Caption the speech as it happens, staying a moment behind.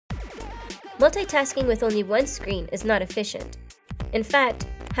Multitasking with only one screen is not efficient. In fact,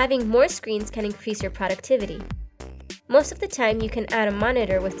 having more screens can increase your productivity. Most of the time, you can add a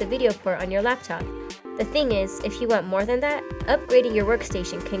monitor with the video port on your laptop. The thing is, if you want more than that, upgrading your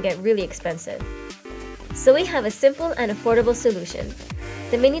workstation can get really expensive. So we have a simple and affordable solution.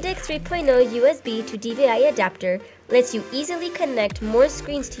 The Minideck 3.0 USB to DVI adapter lets you easily connect more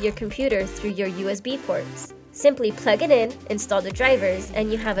screens to your computer through your USB ports. Simply plug it in, install the drivers,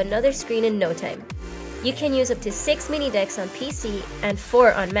 and you have another screen in no time. You can use up to 6 Minidecks on PC and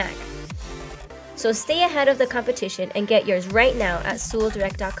 4 on Mac. So stay ahead of the competition and get yours right now at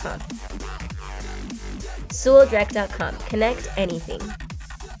SewellDirect.com. SewellDirect.com. Connect anything.